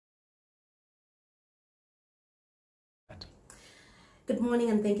Good morning,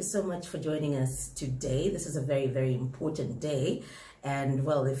 and thank you so much for joining us today. This is a very, very important day. And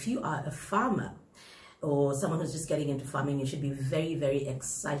well, if you are a farmer or someone who's just getting into farming, you should be very, very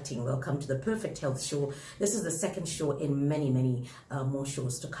exciting. Welcome to the Perfect Health Show. This is the second show in many more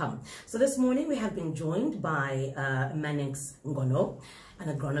shows to come. So this morning we have been joined by Manix Ngono,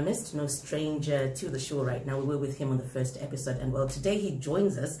 an agronomist, no stranger to the show right now. We were with him on the first episode, and well, today he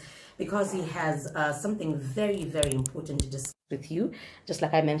joins us because he has something very, very important to discuss with you. Just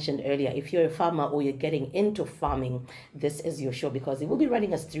like I mentioned earlier, if you're a farmer or you're getting into farming, this is your show, because he will be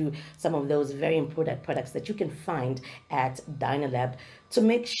running us through some of those very important products that you can find at Dynalab to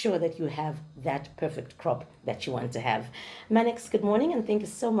make sure that you have that perfect crop that you want to have. Manix, good morning, and thank you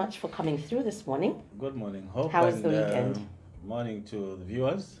so much for coming through this morning. Good morning, Hope. How was the weekend? Morning to the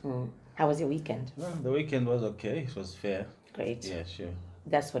viewers. How was your weekend? Well, the weekend was okay. It was fair. Great. Yeah, sure.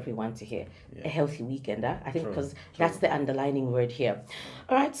 That's what we want to hear. Yeah. A healthy weekend, huh? I think, True, because true. that's the underlining word here.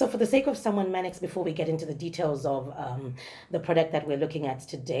 All right, so for the sake of someone, Manix, before we get into the details of the product that we're looking at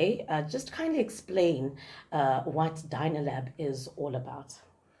today, just kindly explain what Dynalab is all about.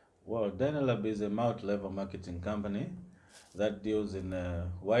 Well, Dynalab is a multi-level marketing company that deals in a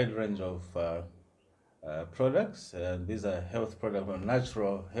wide range of products. These are health products, or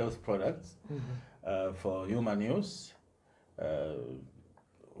natural health products for human use.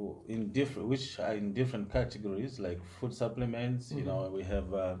 Which are in different categories, like food supplements. You know, we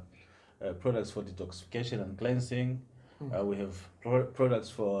have products for detoxification and cleansing. We have products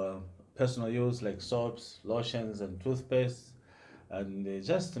for personal use, like soaps, lotions, and toothpaste, and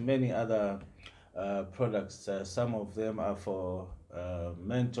just many other products. Some of them are for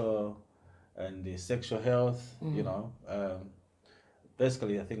mental and sexual health. You know,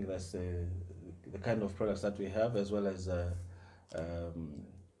 basically, I think that's the kind of products that we have, as well as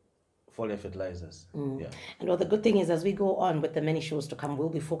foliar fertilizers. Yeah. And well, the good thing is, as we go on with the many shows to come, we'll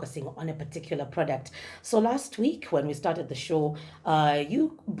be focusing on a particular product. So last week when we started the show,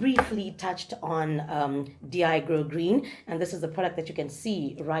 you briefly touched on DI Grow Green, and this is the product that you can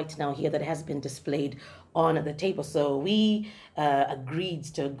see right now here that has been displayed on the table. So we agreed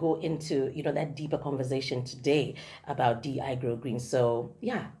to go into, you know, that deeper conversation today about DI Grow Green. So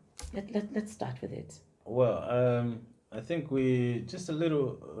yeah, let's start with it. Well, I think we just a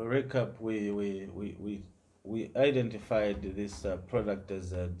little recap. We identified this product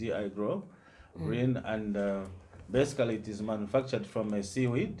as DI Grow Green, and basically it is manufactured from a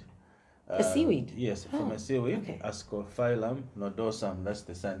seaweed. A seaweed? Yes, from a seaweed, okay. Ascophyllum nodosum. That's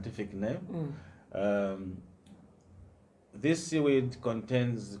the scientific name. This seaweed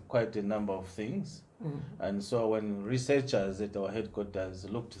contains quite a number of things, and so when researchers at our headquarters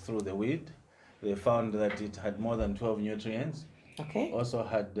looked through the weed, they found that it had more than 12 nutrients. Okay. Also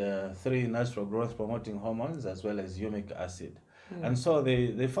had 3 natural growth promoting hormones, as well as humic acid. And so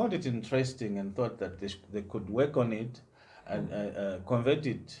they found it interesting and thought that they could work on it and convert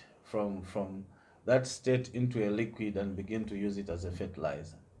it from that state into a liquid and begin to use it as a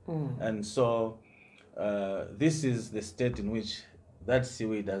fertilizer. And so this is the state in which that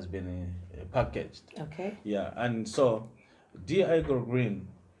seaweed has been packaged. Okay. Yeah, and so DI Grow Green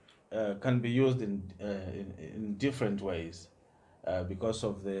can be used in different ways because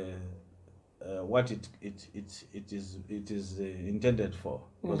of the what it is intended for,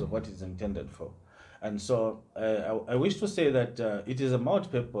 because of what it's intended for. And so I wish to say that it is a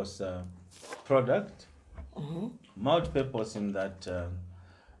multi-purpose product. Multi-purpose in that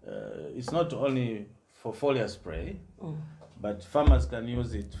it's not only for foliar spray, but farmers can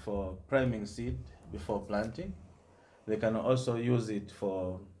use it for priming seed before planting. They can also use it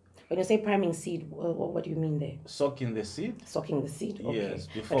for... When you say priming seed, what do you mean there? Soaking the seed. Soaking the seed, okay. Yes,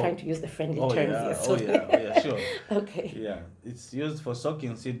 before. I'm trying to use the friendly terms Yeah, here. So. yeah, sure. Okay. Yeah, it's used for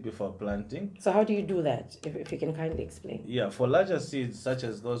soaking seed before planting. So how do you do that, if you can kindly explain? Yeah, for larger seeds, such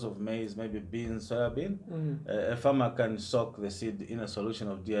as those of maize, maybe beans, soybean, a farmer can soak the seed in a solution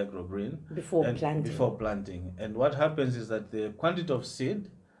of DI Grow Green. Before planting. And what happens is that the quantity of seed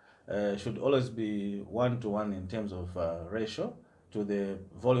should always be 1-to-1 in terms of ratio to the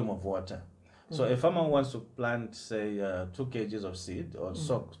volume of water. So if a farmer wants to plant, say, 2 kgs of seed, or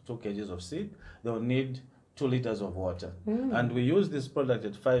soak 2 kgs of seed, they'll need 2 liters of water. And we use this product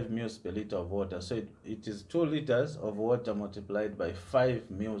at 5 mils per liter of water. So it is 2 liters of water multiplied by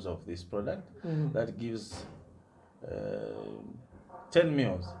 5 mils of this product. That gives 10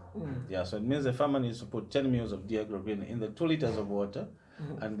 mils. Yeah, so it means the farmer needs to put 10 mils of DI Grow Green in the 2 liters of water,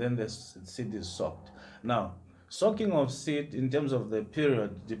 and then the seed is soaked. Now, Soaking of seed in terms of the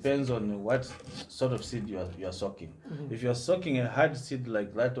period depends on what sort of seed you are soaking. If you are soaking a hard seed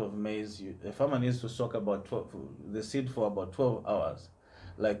like that of maize, a farmer needs to soak about the seed for about 12 hours.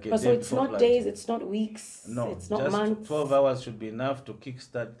 Like a Oh, so day it's before not planting. days, it's not weeks, No, it's not just months. 12 hours should be enough to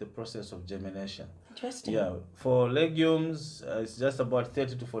kickstart the process of germination. Interesting. Yeah, for legumes, it's just about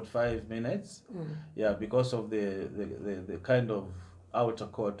 30 to 45 minutes. Yeah, because of the kind of outer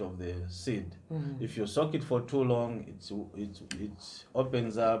coat of the seed. If you soak it for too long, it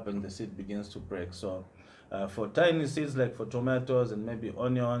opens up and the seed begins to break. So for tiny seeds like for tomatoes and maybe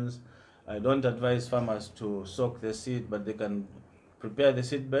onions, I don't advise farmers to soak the seed, but they can prepare the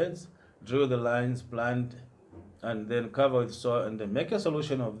seed beds, drill the lines, plant, and then cover with soil, and then make a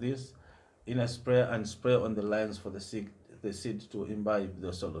solution of this in a sprayer and spray on the lines for the seed to imbibe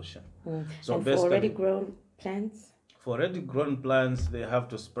the solution. So And for already grown plants? For already grown plants, they have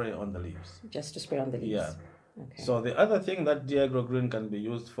to spray on the leaves. Just to spray on the leaves? Yeah. Okay. So the other thing that Diagro Green can be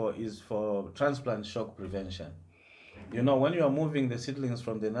used for is for transplant shock prevention. You know, when you are moving the seedlings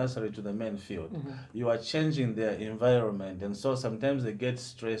from the nursery to the main field, you are changing their environment, and so sometimes they get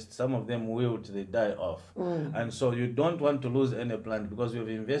stressed, some of them wilt, they die off. And so you don't want to lose any plant because you've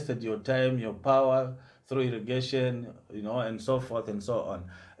invested your time, your power through irrigation, you know, and so forth and so on,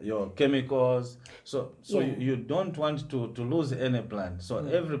 your chemicals. So you don't want to lose any plant. So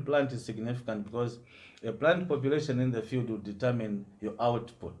every plant is significant because a plant population in the field will determine your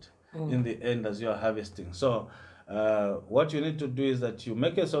output in the end as you are harvesting. So what you need to do is that you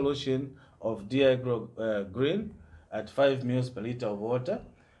make a solution of Diagro Green at 5 ml per liter of water,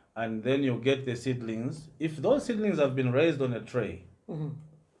 and then you get the seedlings. If those seedlings have been raised on a tray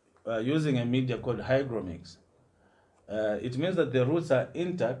using a media called hygromix, it means that the roots are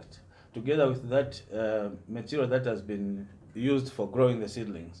intact together with that material that has been used for growing the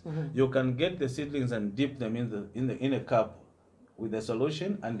seedlings. You can get the seedlings and dip them in a cup with the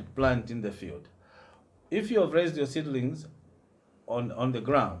solution and plant in the field. If you have raised your seedlings on the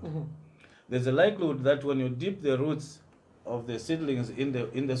ground, there's a likelihood that when you dip the roots of the seedlings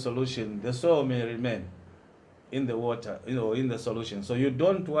in the solution, the soil may remain in the water, in the solution. So you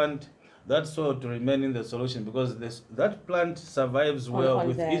don't want that soil to remain in the solution because that plant survives well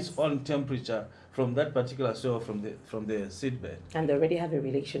with its own temperature from that particular soil from the seed bed. And they already have a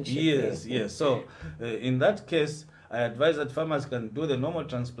relationship. Yes, yes. So in that case, I advise that farmers can do the normal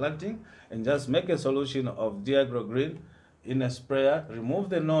transplanting and just make a solution of Diagro Green in a sprayer, remove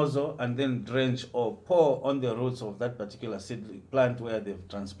the nozzle, and then drench or pour on the roots of that particular seed plant where they've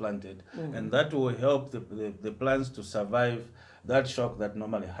transplanted. And that will help the plants to survive that shock that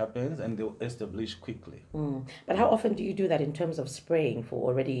normally happens, and they'll establish quickly. But how often do you do that in terms of spraying for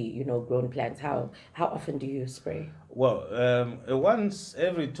already, grown plants? How often do you spray? Well, once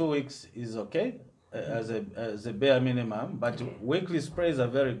every 2 weeks is okay. As a bare minimum, but weekly sprays are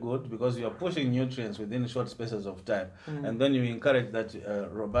very good because you are pushing nutrients within short spaces of time, and then you encourage that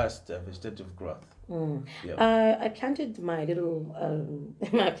robust vegetative growth. I planted my little,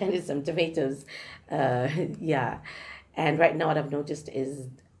 I planted some tomatoes, and right now what I've noticed is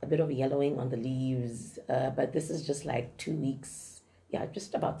a bit of yellowing on the leaves, but this is just like 2 weeks,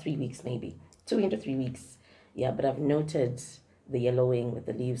 just about 3 weeks maybe, 2 into 3 weeks, but I've noted the yellowing with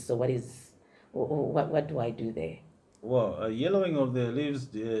the leaves. So what do I do there? Well, yellowing of the leaves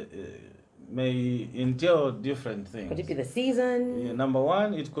may entail different things. Could it be the season? Number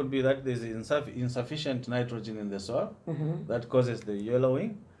one, it could be that there's insufficient nitrogen in the soil that causes the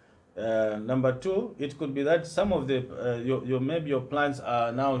yellowing. Number two, it could be that some of the maybe your plants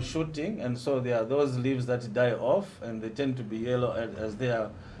are now shooting, and so there are those leaves that die off, and they tend to be yellow as they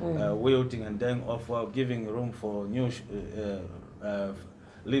are wilting and dying off, while giving room for new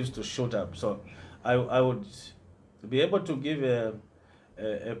leaves to shoot up. So I would be able to give a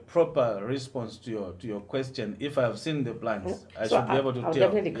proper response to your question if I have seen the plants. I should be able to I'll tell.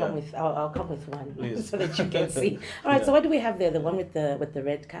 Definitely come with I'll come with one. Please. So that you can see. All right, so what do we have there? The one with the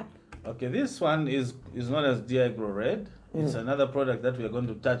red cap? Okay, this one is known as Diagro Red. It's another product that we are going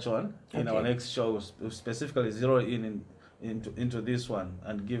to touch on in our next show. We'll specifically zero into this one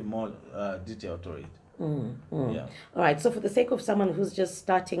and give more detail to it. All right, so for the sake of someone who's just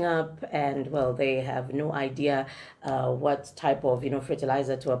starting up and they have no idea what type of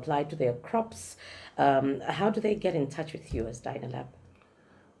fertilizer to apply to their crops, how do they get in touch with you as Dynalab?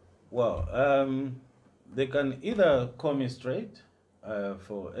 Well, they can either call me straight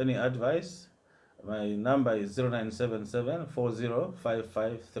for any advice. My number is 0977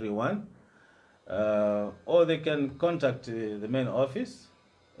 405531, or they can contact the main office.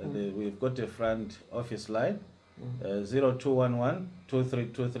 We've got a front office line, 0211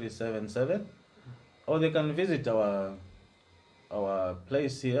 232377, or they can visit our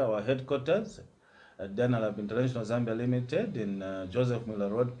place here, our headquarters at Dynalab International Zambia Limited in Joseph Miller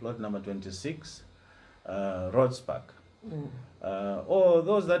Road, plot number 26, Rhodes Park. Or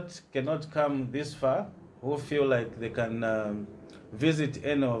those that cannot come this far, who feel like they can visit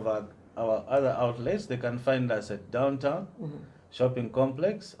any of our other outlets, they can find us at downtown shopping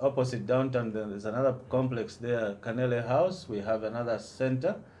complex. Opposite downtown, there's another complex there, Canele House. We have another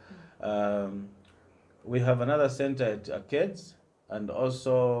center. We have another center at Arcades, and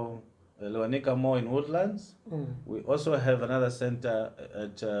also Lewanika Mall in Woodlands. We also have another center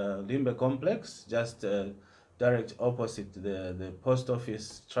at Limbe Complex, just direct opposite the post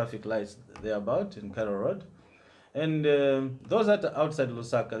office traffic lights thereabout in Cairo Road. And those that are outside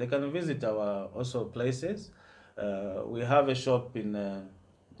Lusaka, they can visit our also places. We have a shop in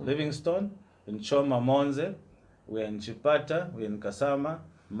Livingstone, in Choma Monze, we're in Chipata, we're in Kasama,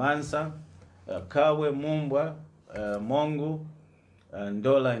 Mansa, Kawe, Mumbwa, Mongu,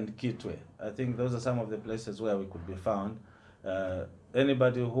 Ndola, and Kitwe. I think those are some of the places where we could be found.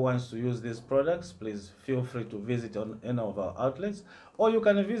 Anybody who wants to use these products, please feel free to visit on any of our outlets, or you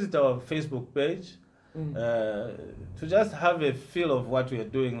can visit our Facebook page to just have a feel of what we are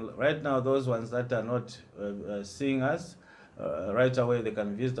doing. Right now, those ones that are not seeing us, right away they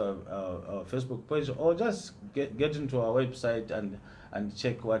can visit our Facebook page, or just get into our website and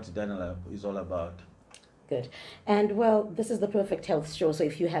check what Dynalab is all about. Good. And well, this is the Perfect Health Show. So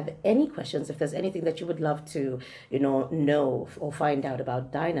if you have any questions, if there's anything that you would love to, know or find out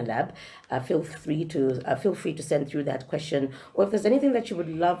about Dynalab, feel free to send through that question. Or if there's anything that you would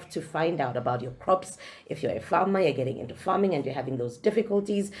love to find out about your crops, if you're a farmer, you're getting into farming and you're having those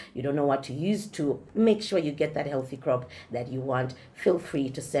difficulties, you don't know what to use to make sure you get that healthy crop that you want, feel free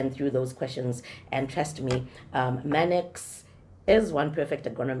to send through those questions. And trust me, Manex is one perfect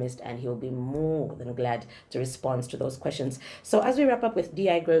agronomist, and he'll be more than glad to respond to those questions. So as we wrap up with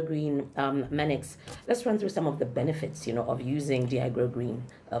DI Grow Green, Manix, let's run through some of the benefits, of using DI Grow Green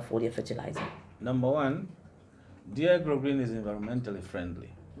foliar fertilizer. Number one, DI Grow Green is environmentally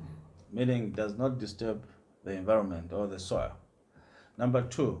friendly, meaning it does not disturb the environment or the soil. Number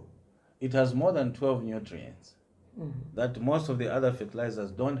two, it has more than 12 nutrients that most of the other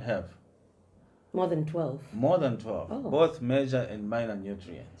fertilizers don't have. More than 12? More than 12, both major and minor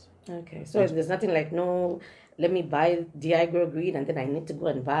nutrients. Okay, so there's nothing like, no, let me buy DI Grow Green and then I need to go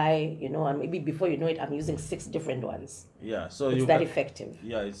and buy, and maybe before you know it, I'm using 6 different ones. Yeah, so it's that effective.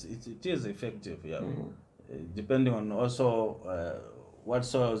 Yeah, it is effective, yeah. Depending on also what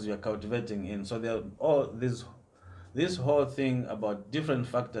soils you're cultivating in. So there are all this whole thing about different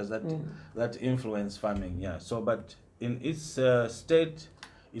factors that influence farming, yeah. So, but in its state,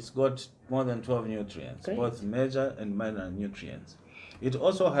 it's got more than 12 nutrients, both major and minor nutrients. It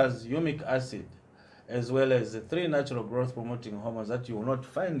also has humic acid, as well as the 3 natural growth promoting hormones that you will not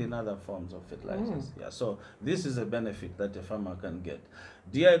find in other forms of fertilizers. Yeah, so this is a benefit that a farmer can get.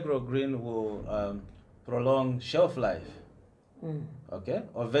 DI Grow Green will prolong shelf life, okay,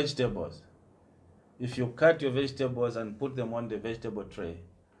 of vegetables. If you cut your vegetables and put them on the vegetable tray,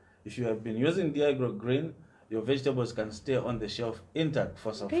 if you have been using DI Grow Green, your vegetables can stay on the shelf intact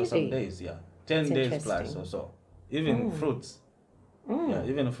for some days, yeah. 10 days plus or so. Even fruits. Yeah,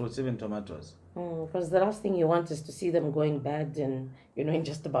 even fruits, even tomatoes. Because the last thing you want is to see them going bad in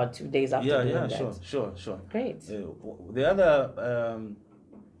just about 2 days after doing that. Yeah, sure. Great. The other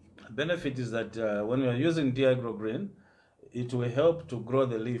benefit is that when you're using DI Grow Green, it will help to grow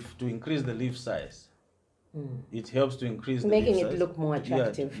the leaf, to increase the leaf size. It helps to increase making it look more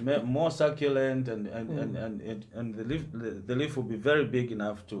attractive, more succulent, and the leaf will be very big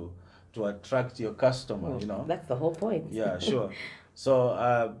enough to attract your customer. That's the whole point. Yeah, sure.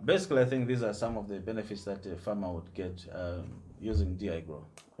 So basically, I think these are some of the benefits that a farmer would get using DI Grow.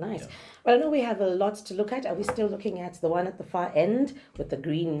 Nice. Yeah. Well, I know we have a lot to look at. Are we still looking at the one at the far end with the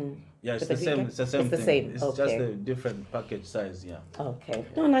green? Yeah, it's the same. It's the same thing. It's just a different package size. Yeah. Okay.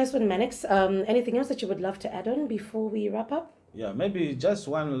 No, nice one, Manix. Anything else that you would love to add on before we wrap up? Yeah, maybe just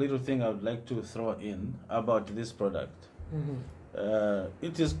one little thing I would like to throw in about this product.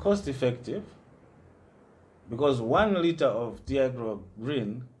 It is cost effective because 1 liter of DI Grow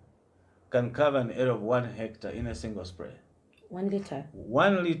Green can cover an area of 1 hectare in a single spray. 1 liter?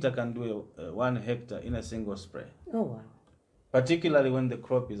 1 liter can do 1 hectare in a single spray. Oh, wow. Particularly when the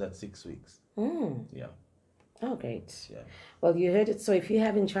crop is at 6 weeks. Yeah. Oh, great. Yeah. Well, you heard it. So if you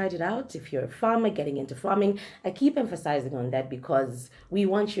haven't tried it out, if you're a farmer getting into farming, I keep emphasizing on that because we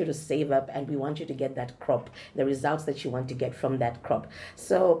want you to save up and we want you to get that crop, the results that you want to get from that crop.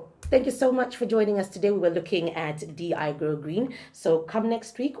 So thank you so much for joining us today. We were looking at DI Grow Green. So come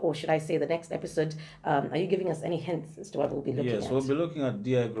next week, or should I say the next episode, are you giving us any hints as to what we'll be looking at? Yes, we'll be looking at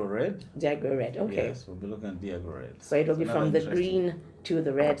DI Grow Red. DI Grow Red, okay. Yes, we'll be looking at DI Grow Red. So it'll be from the green to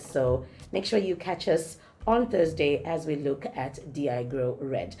the red. So make sure you catch us on Thursday as we look at DI Grow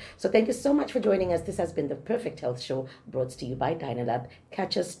Red. So thank you so much for joining us. This has been the Perfect Health Show, brought to you by Dynalab.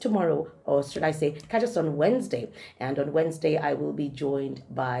 Catch us tomorrow, or should I say, catch us on Wednesday. And on Wednesday, I will be joined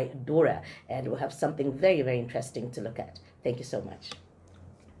by Dora, and we'll have something very, very interesting to look at. Thank you so much.